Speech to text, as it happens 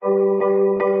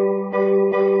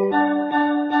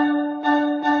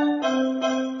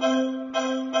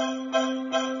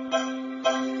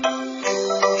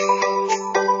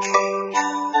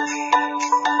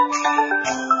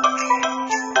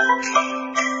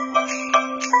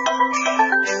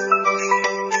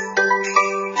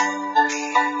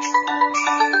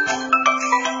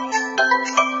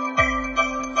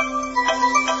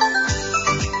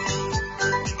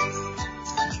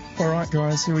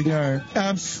guys. Here we go.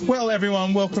 Well,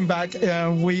 everyone, welcome back.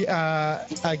 We are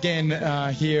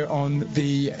again here on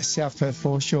the South Perth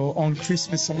foreshore on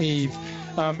Christmas Eve.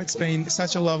 It's been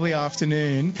such a lovely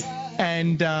afternoon,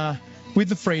 and with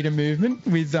the freedom movement,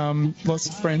 with lots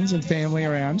of friends and family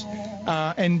around.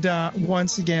 And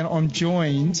once again, I'm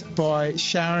joined by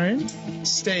Sharon,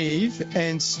 Steve,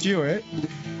 and Stuart,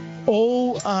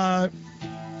 all part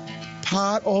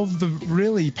of the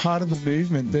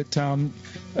movement that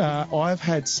I've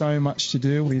had so much to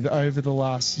do with over the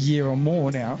last year or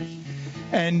more now.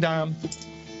 And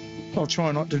I'll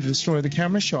try not to destroy the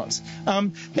camera shots.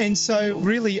 And so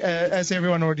really, as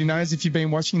everyone already knows, if you've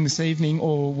been watching this evening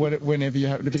or whenever you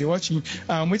happen to be watching,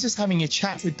 we're just having a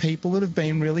chat with people that have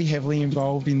been really heavily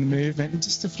involved in the movement, and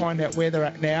just to find out where they're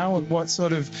at now and what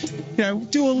sort of,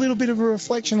 do a little bit of a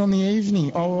reflection on the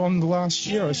evening, or on the last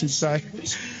year, I should say.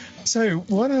 So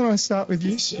why don't I start with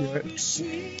you, Stuart?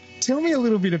 Tell me a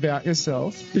little bit about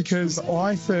yourself, because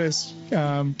I first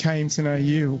came to know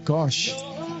you, gosh,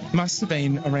 must have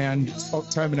been around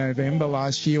October, November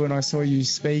last year, when I saw you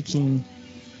speaking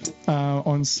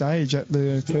on stage at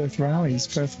the Perth rallies,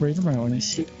 Perth Freedom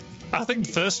rallies. I think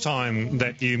the first time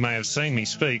that you may have seen me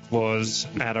speak was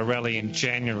at a rally in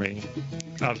January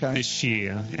of this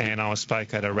year, and I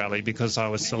spoke at a rally because I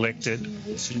was selected,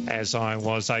 as I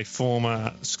was a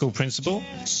former school principal,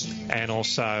 and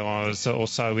also I was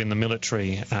also in the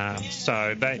military. That's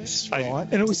right.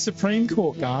 And it was Supreme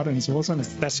Court Gardens, wasn't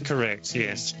it? That's correct,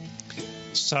 yes.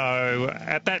 So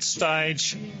at that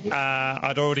stage,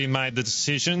 I'd already made the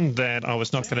decision that I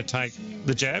was not going to take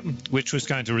the jab, which was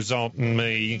going to result in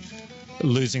me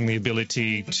losing the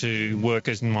ability to work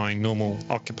as in my normal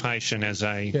occupation as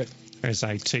a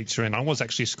teacher. And I was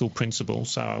actually a school principal,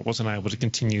 so I wasn't able to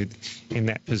continue in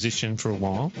that position for a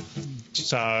while.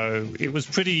 So it was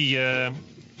pretty...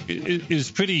 It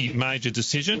was a pretty major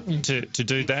decision to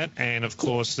do that, and of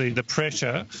course the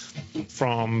pressure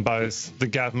from both the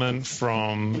government,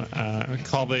 from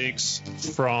colleagues,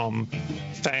 from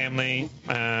family,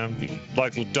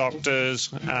 local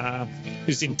doctors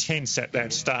is intense at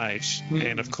that stage.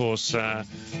 And of course I'd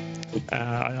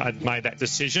made that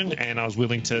decision, and I was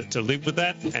willing to live with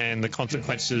that and the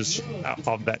consequences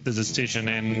of the decision,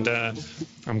 and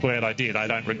I'm glad I did. I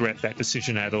don't regret that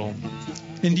decision at all.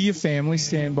 And do your family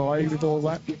stand by you with all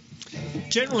that?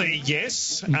 Generally,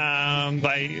 yes.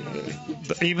 They,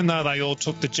 even though they all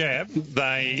took the jab,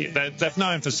 they've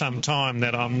known for some time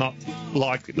that I'm not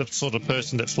like the sort of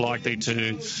person that's likely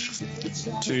to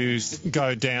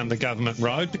go down the government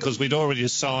road, because we'd already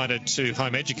decided to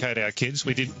home educate our kids.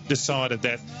 We decided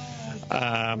that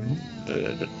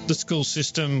the school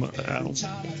system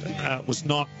was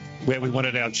not where we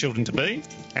wanted our children to be,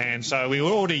 and so we were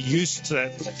already used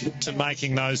to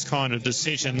making those kind of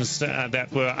decisions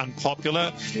that were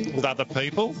unpopular with other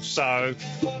people. So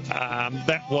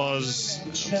that was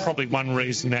probably one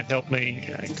reason that helped me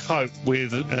cope with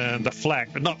the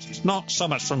flack, but not so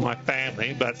much from my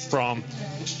family, but from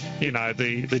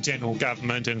the general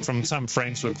government, and from some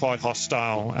friends who were quite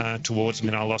hostile towards me,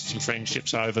 and I lost some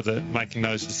friendships over making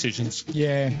those decisions.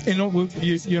 Yeah, and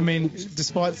you mean,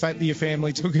 despite the fact that your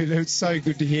family took it, it's so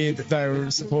good to hear that they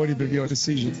were supportive of your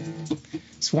decision.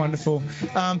 It's wonderful.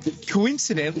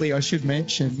 Coincidentally, I should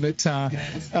mention that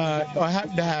I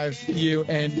happen to have you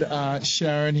and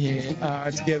Sharon here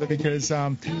together because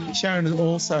Sharon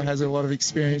also has a lot of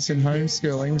experience in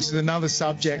homeschooling, which is another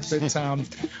subject that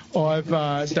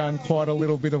I've done quite a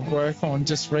little bit of work on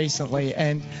just recently.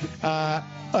 And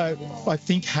I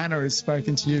think Hannah has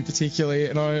spoken to you particularly,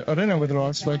 and I don't know whether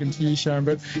I've spoken to you, Sharon,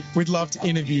 but we'd love to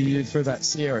interview you for that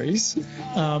series.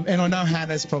 And I know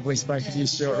Hannah's probably spoken to you,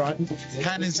 Stuart, right?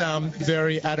 Hannah's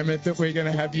very adamant that we're going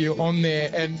to have you on there,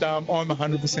 and I'm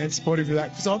 100% supportive of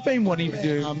that, because I've been wanting to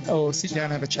do or sit down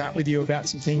and have a chat with you about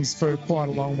some things for quite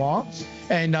a long while.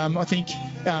 And I think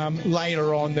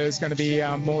later on there's going to be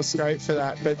more scope for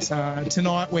that. But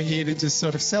tonight we're here to just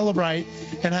sort of celebrate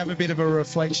and have a bit of a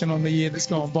reflection on the year that's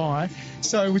gone by.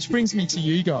 So, which brings me to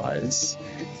you guys.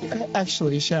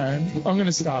 Actually, Sharon, I'm going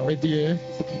to start with you.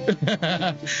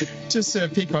 Just to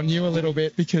pick on you a little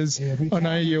bit, because I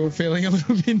know you were feeling a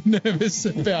little bit nervous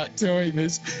about doing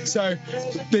this. So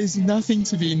there's nothing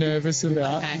to be nervous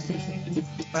about.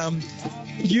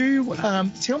 You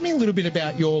tell me a little bit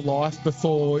about your life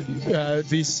before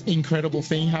this incredible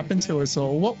thing happened to us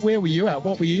all. Where were you at?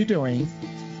 What were you doing?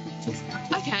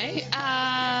 Okay,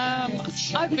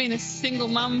 I've been a single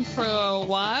mum for a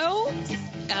while,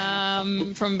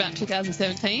 from about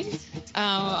 2017.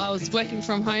 I was working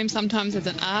from home sometimes as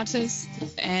an artist,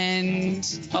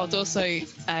 and I was also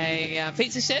a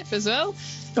pizza chef as well.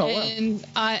 Oh, wow. And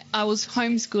I was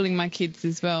homeschooling my kids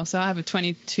as well. So I have a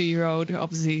 22-year-old,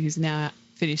 obviously, who's now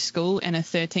finished school, and a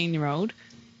 13-year-old.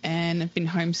 And I've been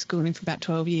homeschooling for about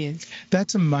 12 years.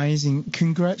 That's amazing.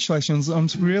 Congratulations. I'm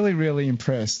really, really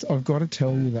impressed. I've got to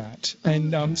tell you that.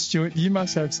 And Stuart, you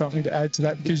must have something to add to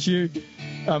that because you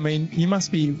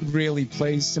must be really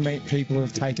pleased to meet people who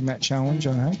have taken that challenge,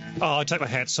 I know. Oh, I take my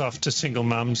hats off to single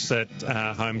mums that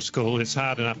homeschool. It's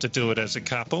hard enough to do it as a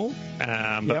couple,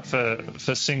 but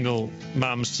for single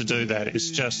mums to do that is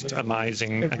just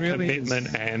amazing. It really commitment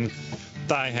is. And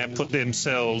they have put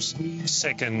themselves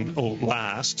second or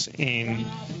last in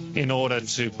order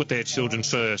to put their children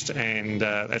first, and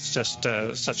that's just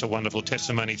such a wonderful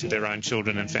testimony to their own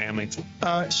children and family.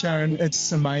 Sharon,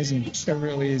 it's amazing. It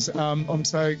really is. I'm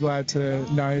so glad to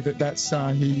know that that's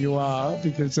who you are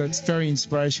because it's very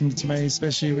inspirational to me,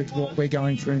 especially with what we're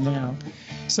going through now.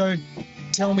 So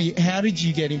tell me, how did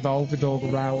you get involved with all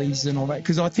the rallies and all that?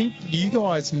 Because I think you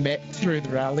guys met through the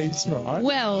rallies, right?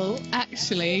 Well,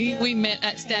 actually, we met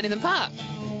at Stand in the Park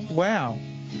Wow.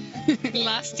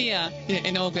 last year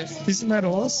in August. Isn't that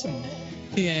awesome?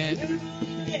 Yeah.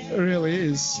 It really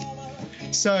is.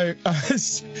 So,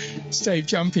 Steve,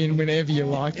 jump in whenever you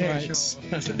like, mate.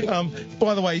 Sure.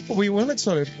 By the way, we want it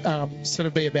sort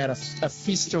of be about a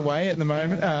fist away at the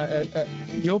moment.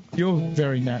 You're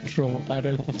very natural at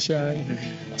it, Sharon.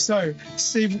 So,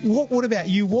 Steve, what about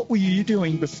you? What were you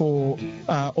doing before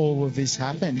all of this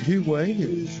happened? Who were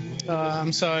you?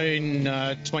 So in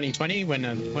 2020, when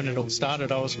it all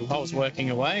started, I was working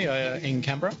away in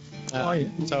Canberra.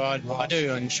 So I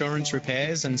do insurance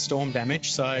repairs and storm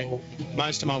damage. So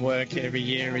most of my work every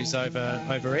year is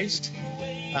over east.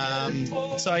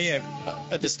 So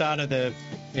at the start of the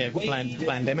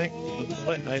pandemic,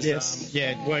 Yes.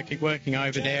 working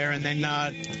over there, and then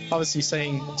obviously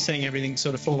seeing everything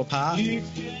sort of fall apart. Make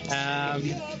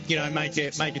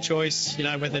a choice,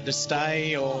 whether to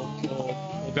stay or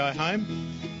go home.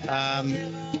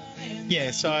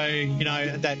 So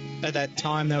at that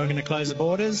time they were going to close the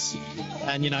borders,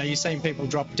 and you've seen people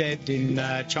drop dead in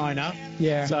China.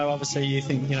 Yeah. So obviously you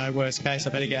think, worst case, I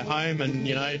better get home and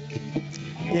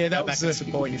that go was back and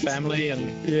support your family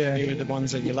and be with the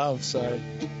ones that you love. So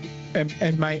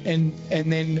and mate, and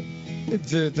then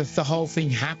the whole thing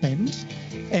happened,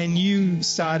 and you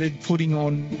started putting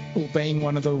on, or being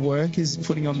one of the workers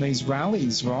putting on these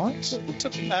rallies, right? it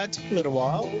took a little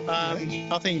while.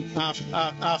 I think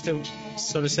after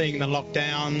sort of seeing the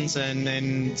lockdowns and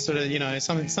then sort of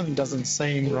something doesn't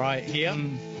seem right here.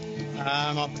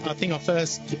 I think I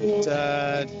first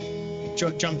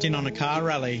jumped in on a car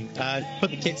rally, put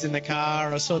the kids in the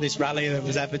car. I saw this rally that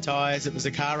was advertised. It was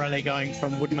a car rally going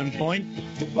from Woodman Point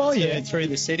through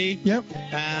the city. Yep.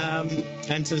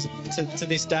 And to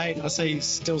this date, I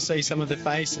still see some of the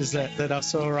faces that I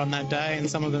saw on that day, and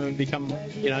some of them have become,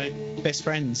 best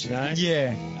friends,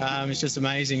 Yeah. It's just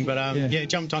amazing. But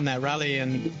jumped on that rally,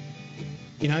 and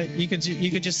you could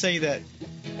just see that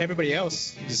everybody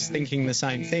else is thinking the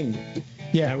same thing.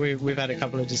 Yeah. We've had a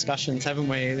couple of discussions, haven't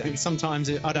we? And sometimes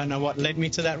I don't know what led me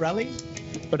to that rally,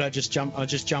 but I just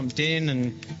jumped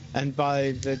in, and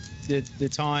by the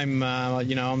time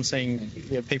I'm seeing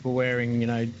people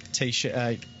wearing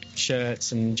t-shirt,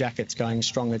 shirts and jackets going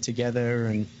stronger together,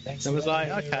 and it was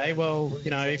like, okay, well,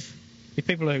 if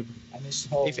people are,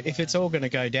 if it's all going to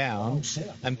go down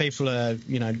and people are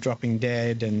dropping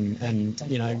dead and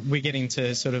we're getting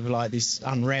to sort of like this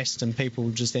unrest and people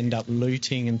just end up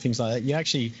looting and things like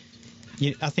that,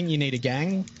 I think you need a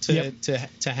gang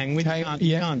to hang with.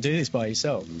 You can't do this by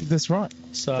yourself. That's right.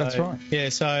 That's right. Yeah.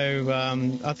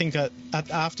 So I think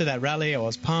after that rally, I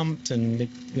was pumped, and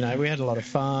we had a lot of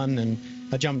fun, and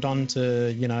I jumped onto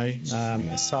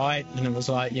a site, and it was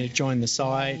like join the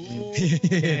site,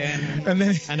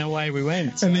 and away we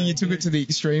went. And then you took it to the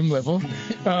extreme level,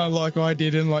 like I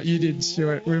did and like you did,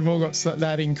 Stuart. We've all got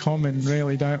that in common,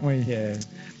 really, don't we? Yeah.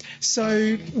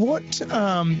 So what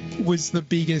was the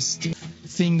biggest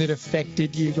thing that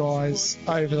affected you guys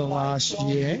over the last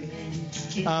year?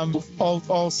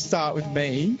 I'll start with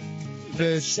me.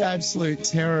 The absolute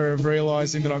terror of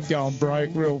realising that I'm going broke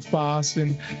real fast,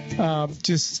 and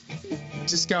just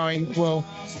going, well,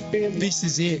 this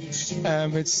is it.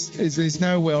 There's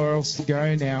nowhere else to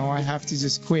go now. I have to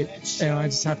just quit, and I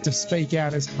just have to speak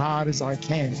out as hard as I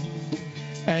can.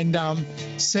 And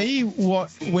see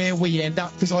where we end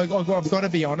up, because I've got to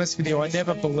be honest with you, I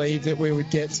never believed that we would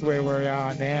get to where we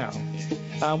are now,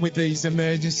 with these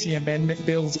emergency amendment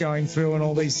bills going through and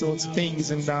all these sorts of things.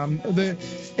 And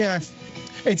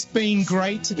it's been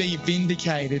great to be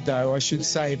vindicated, though, I should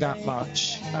say that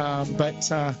much.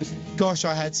 Gosh,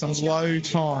 I had some low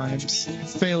times,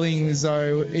 feeling as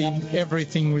though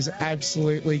everything was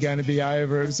absolutely going to be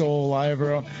over. It was all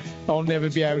over. I'll never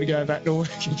be able to go back to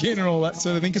work again and all that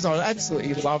sort of thing, because I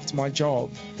absolutely loved my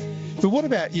job. But what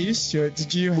about you, Stuart?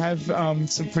 Did you have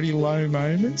some pretty low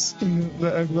moments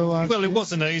over the last Well, year? it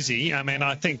wasn't easy. I mean,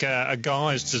 I think a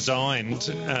guy is designed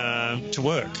to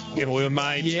work. You know, we were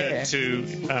made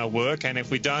to work, and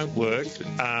if we don't work,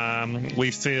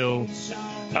 we feel...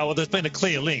 well, there's been a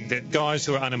clear link that guys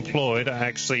who are unemployed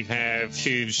actually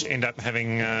end up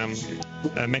having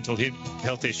mental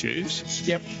health issues.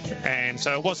 Yep. And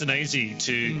so it wasn't easy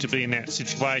to be in that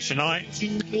situation. I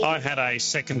had a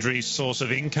secondary source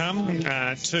of income,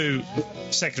 two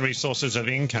secondary sources of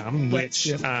income, which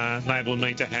enabled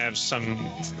me to have some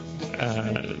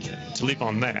to live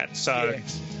on that. So. Yeah.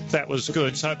 That was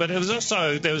good. So, but it was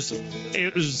also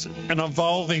it was an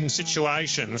evolving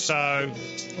situation. So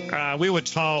we were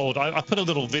told. I put a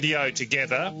little video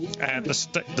together at the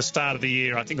start of the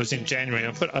year. I think it was in January.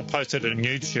 I posted it on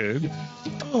YouTube.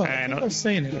 Oh, and I've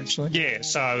seen it actually. Yeah.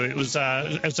 So it was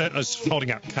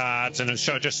holding up cards, and it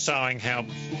showed just showing how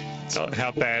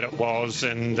bad it was,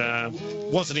 and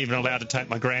wasn't even allowed to take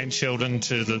my grandchildren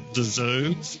to the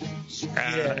zoo,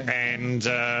 and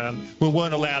we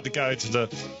weren't allowed to go to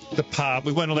the pub,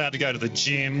 we weren't allowed to go to the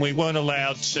gym, we weren't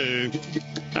allowed to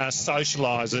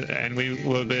socialise it, and we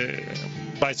were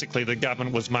basically the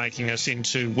government was making us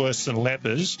into worse than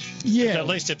lepers. Yeah. At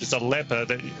least if it's a leper,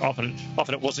 that often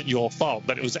it wasn't your fault,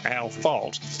 but it was our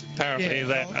fault. Apparently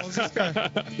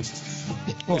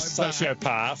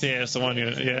sociopath, it's the one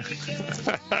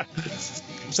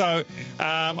So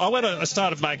I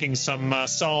started making some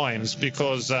signs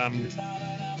because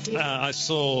I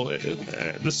saw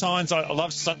the signs. I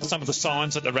loved some of the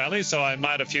signs at the rally, so I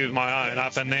made a few of my own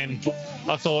up, and then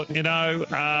I thought,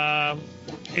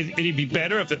 it'd be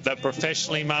better if they're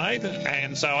professionally made,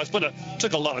 and so I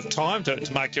took a lot of time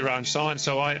to make your own signs.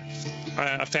 So I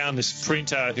found this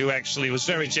printer who actually was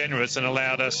very generous and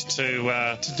allowed us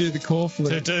to do the call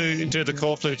flute, do the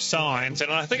call flute signs,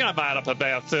 and I think I made up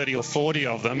about 30 or 40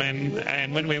 of them.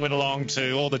 And when we went along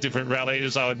to all the different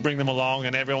rallies, I would bring them along,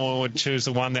 and everyone would choose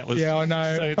the one that was. Yeah, I know.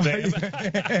 I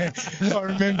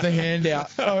remember the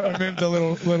handout. I remember the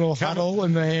little huddle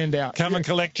and the handout. Come and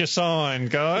collect your sign,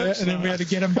 guys. Yeah, and then we had to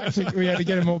get them back. We had to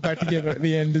get them all back together at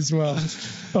the end as well.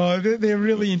 Oh, they're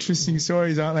really interesting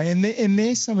stories, aren't they? And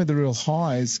they're some of the real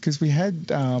highs, because we had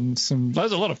some. That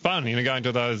was a lot of fun, going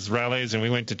to those rallies, and we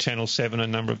went to Channel 7 a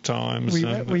number of times.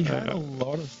 We had a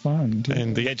lot of fun.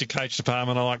 And the education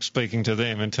department, I like speaking to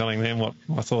them and telling them what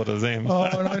I thought of them. Oh,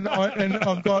 and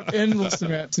I've got endless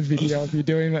amounts of video of you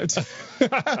doing that.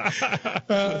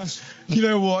 You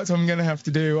know what I'm going to have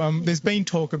to do? There's been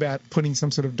talk about putting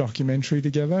some sort of documentary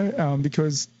together,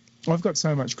 because I've got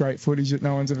so much great footage that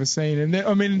no one's ever seen. And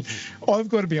I've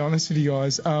got to be honest with you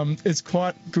guys, it's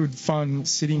quite good fun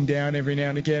sitting down every now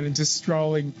and again and just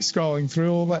scrolling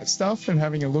through all that stuff and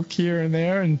having a look here and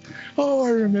there. And, I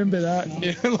remember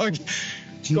that.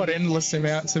 Got endless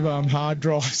amounts of hard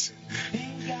drives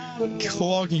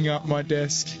clogging up my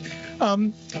desk.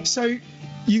 So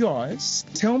you guys,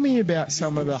 tell me about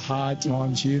some of the hard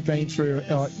times you've been through.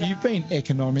 You've been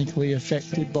economically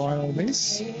affected by all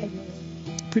this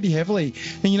pretty heavily.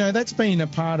 And, that's been a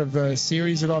part of a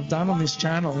series that I've done on this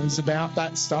channel, is about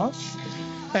that stuff.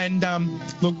 And,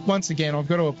 look, once again, I've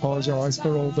got to apologise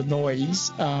for all the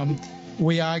noise.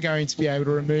 We are going to be able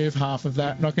to remove half of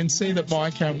that. And I can see that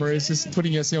my camera is just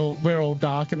putting us we're all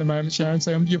dark at the moment, Sharon,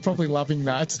 so you're probably loving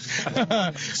that.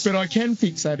 But I can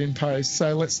fix that in post,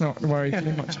 so let's not worry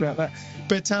too much about that.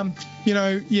 But,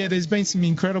 there's been some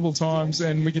incredible times,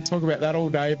 and we could talk about that all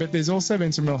day, but there's also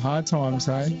been some real hard times,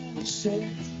 hey?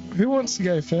 Who wants to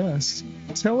go first?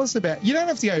 Tell us about... You don't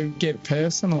have to go get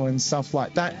personal and stuff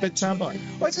like that, but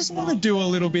I just want to do a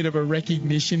little bit of a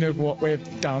recognition of what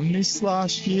we've done this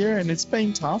last year, and it's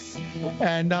been tough,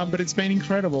 and but it's been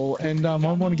incredible, and I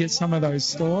want to get some of those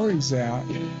stories out.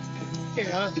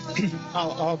 Yeah,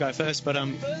 I'll go first, but I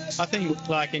think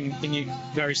in you,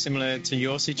 very similar to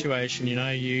your situation,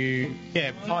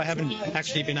 I haven't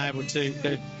actually been able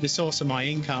to. The source of my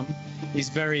income is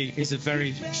a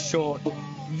very short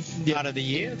part of the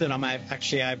year that I'm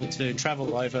actually able to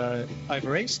travel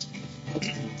over east,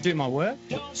 do my work,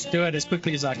 do it as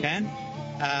quickly as I can,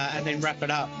 and then wrap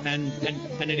it up. And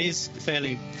it is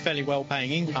fairly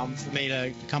well-paying income for me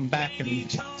to come back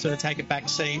and sort of take a back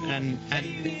seat and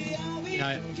you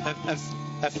know,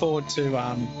 afford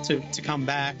to come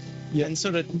back and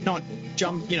sort of not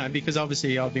jump, you know, because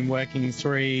obviously I've been working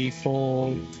 3,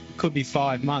 4, could be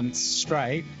 5 months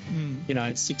straight, you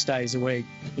know, 6 days a week,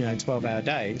 you know, 12-hour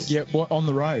days. Yeah, what, on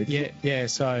the road? Yeah.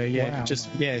 So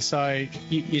so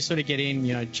you sort of get in,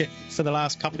 you know, for the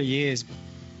last couple of years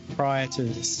prior to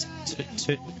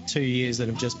 2 years that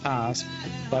have just passed,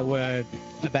 they were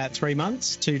about 3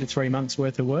 months, 2 to 3 months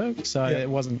worth of work. So it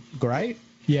wasn't great.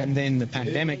 Yeah. And then the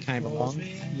pandemic came along,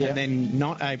 and then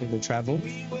not able to travel,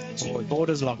 or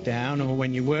borders locked down, or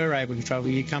when you were able to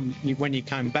travel, when you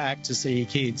come back to see your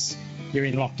kids, you're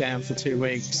in lockdown for 2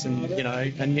 weeks, and you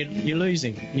know, and you're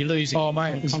losing. Oh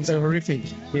mate, it's horrific.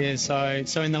 Yeah. So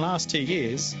in the last 2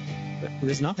 years,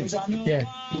 there's nothing. Yeah.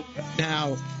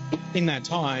 Now, in that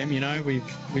time, you know, we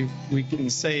can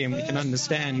see and we can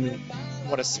understand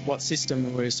what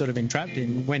system we're sort of entrapped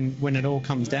in when it all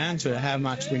comes down to how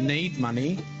much we need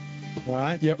money,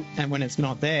 right? Yep. And when it's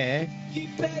not there,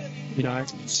 you know,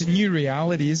 it's a new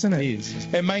reality, isn't it? It is.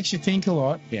 It makes you think a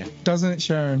lot, doesn't it,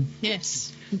 Sharon?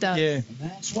 Yes, it does. Yeah.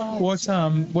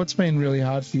 What's been really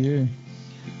hard for you?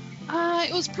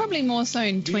 It was probably more so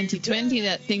in 2020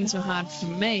 that things were hard for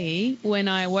me. When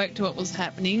I worked what was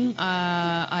happening,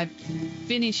 I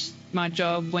finished my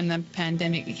job when the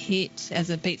pandemic hit as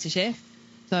a pizza chef.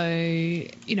 So,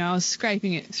 you know, I was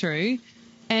scraping it through,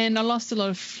 and I lost a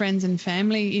lot of friends and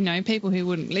family, you know, people who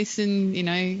wouldn't listen, you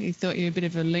know, who thought you were a bit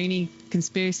of a loony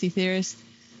conspiracy theorist.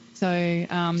 So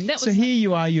that was... So here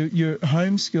you are, you're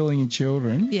homeschooling your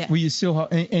children. Yeah. Were you still...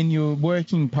 And you're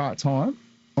working part-time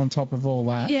on top of all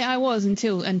that? Yeah, I was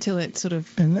until it sort of...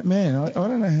 And man, I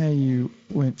don't know how you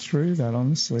went through that,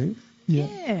 honestly.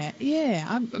 Yeah.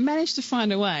 I managed to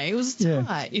find a way. It was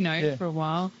tight, you know, for a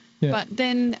while. Yeah. But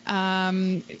then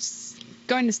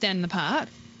going to stand in the park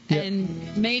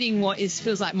and meeting what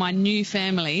feels like my new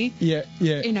family. Yeah.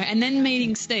 You know, and then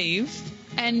meeting Steve,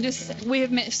 and just we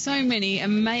have met so many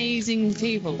amazing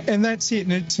people. And that's it.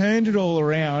 And it turned it all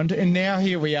around. And now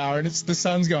here we are, and the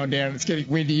sun's going down. It's getting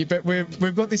windy, but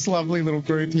we've got this lovely little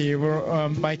group here. We're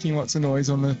making lots of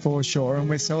noise on the foreshore, and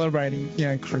we're celebrating, you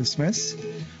know, Christmas.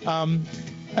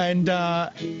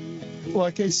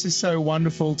 Like, it's just so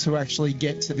wonderful to actually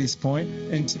get to this point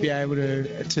and to be able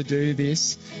to do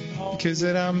this, because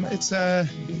it's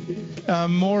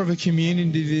more of a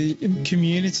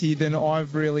community than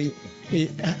I've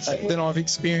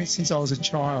experienced since I was a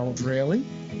child, really.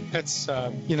 That's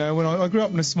you know, when I grew up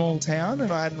in a small town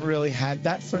and I hadn't really had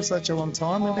that for such a long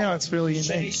time, and now it's really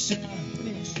unique.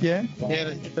 Yeah,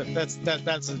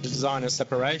 that's a design of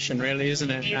separation, really, isn't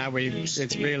it?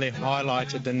 It's really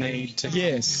highlighted the need to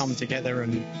come together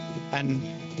and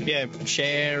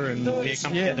share and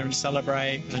come together and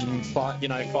celebrate and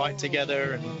fight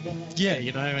together and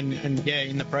you know, and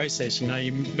in the process, you know,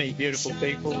 you meet beautiful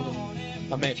people.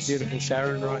 I met beautiful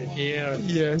Sharon right here.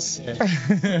 Yes.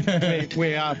 Yeah.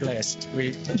 we are blessed.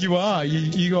 You are.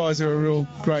 You guys are a real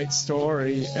great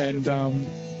story, and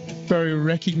very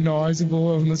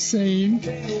recognisable on the scene,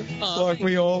 like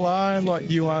we all are, like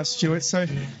you are, Stuart. So,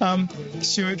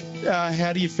 Stuart,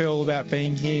 how do you feel about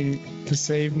being here this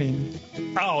evening?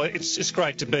 Oh, it's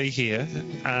great to be here.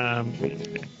 I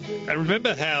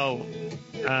remember how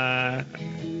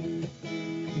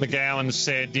McGowan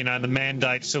said, you know, the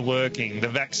mandates are working, the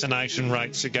vaccination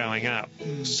rates are going up.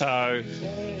 So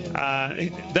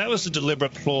that was a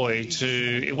deliberate ploy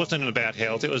it wasn't about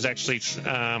health, it was actually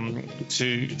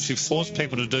to force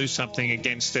people to do something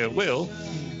against their will,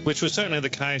 which was certainly the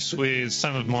case with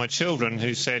some of my children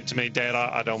who said to me, Dad,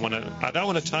 I don't want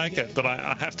to take it, but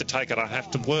I have to take it, I have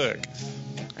to work.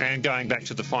 And going back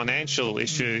to the financial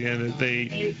issue, you know,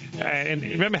 and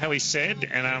remember how he said,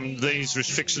 and these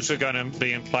restrictions were going to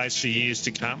be in place for years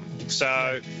to come.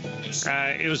 So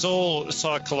it was all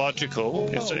psychological.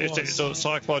 It's all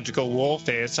psychological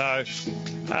warfare. So,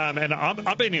 and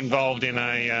I've been involved in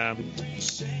the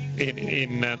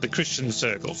Christian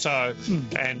circle. So,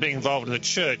 and being involved in the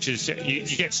church is you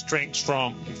get strength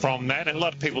from that. And a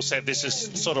lot of people said this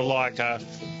is sort of like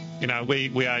you know,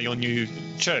 we are your new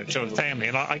church or family,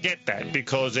 and I get that,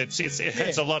 because it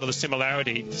has a lot of the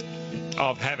similarities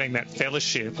of having that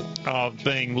fellowship, of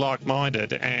being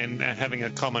like-minded and having a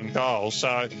common goal.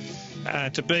 So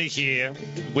to be here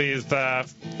with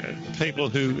people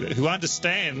who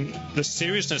understand the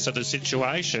seriousness of the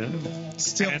situation.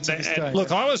 And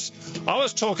look, I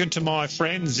was talking to my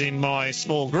friends in my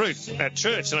small group at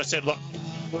church, and I said, look,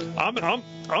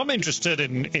 I'm interested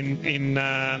in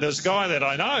there's a guy that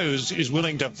I know is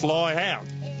willing to fly out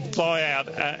fly out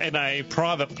in a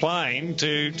private plane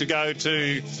to go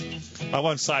to, I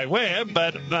won't say where,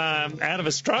 but out of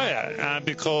Australia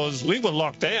because we were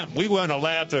locked down. We weren't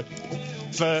allowed to.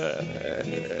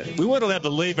 We weren't allowed to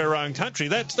leave our own country.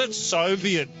 That's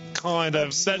Soviet kind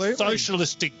of, that's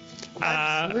socialistic.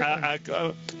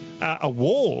 A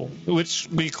wall which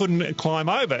we couldn't climb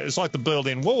over. It's like the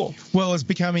Berlin Wall. Well, it's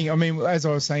becoming, I mean, as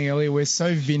I was saying earlier, we're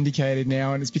so vindicated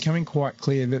now, and it's becoming quite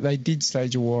clear that they did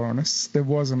stage a war on us. There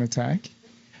was an attack,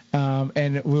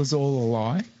 and it was all a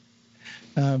lie.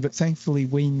 But thankfully,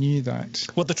 we knew that.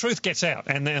 Well, the truth gets out,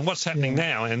 and what's happening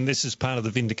now, and this is part of the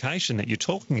vindication that you're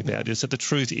talking about, is that the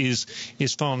truth is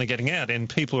finally getting out, and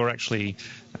people are actually,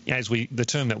 the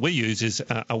term that we use is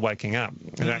are waking up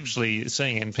and actually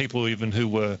seeing, and people even who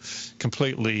were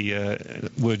completely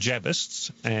were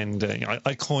jabbists, and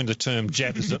I coined the term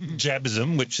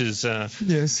jabism, which is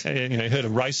yes, heard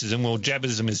of racism. Well,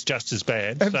 jabism is just as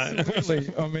bad.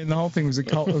 Absolutely. I mean, the whole thing was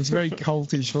it was very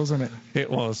cultish, wasn't it? It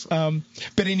was.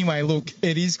 But anyway, look,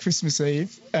 it is Christmas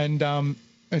Eve, and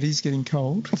it is getting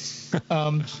cold.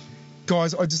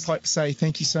 Guys, I'd just like to say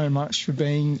thank you so much for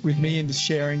being with me and just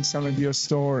sharing some of your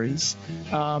stories.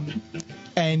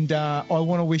 And I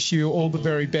want to wish you all the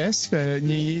very best for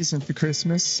New Year's and for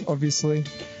Christmas, obviously.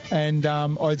 And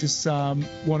I just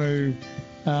want to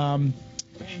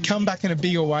come back in a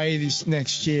bigger way this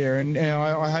next year, and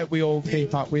I hope we all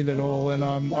keep up with it all, and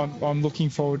I'm looking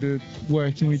forward to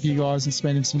working with you guys and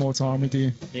spending some more time with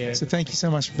you. Yeah. So thank you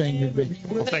so much for being with me.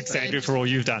 Well, thanks, Andrew, for all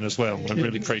you've done as well. I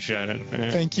really appreciate it.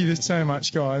 Yeah. Thank you so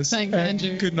much, guys. Thanks, and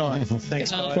Andrew. Good night. Thanks,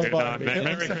 Good night. guys. Good night.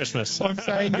 Merry Christmas. I'm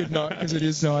saying good night because it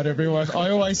is night, everyone. I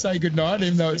always say good night,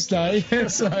 even though it's day.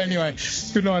 So anyway,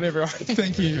 good night, everyone.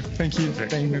 Thank you for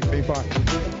being with me.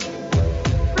 Bye.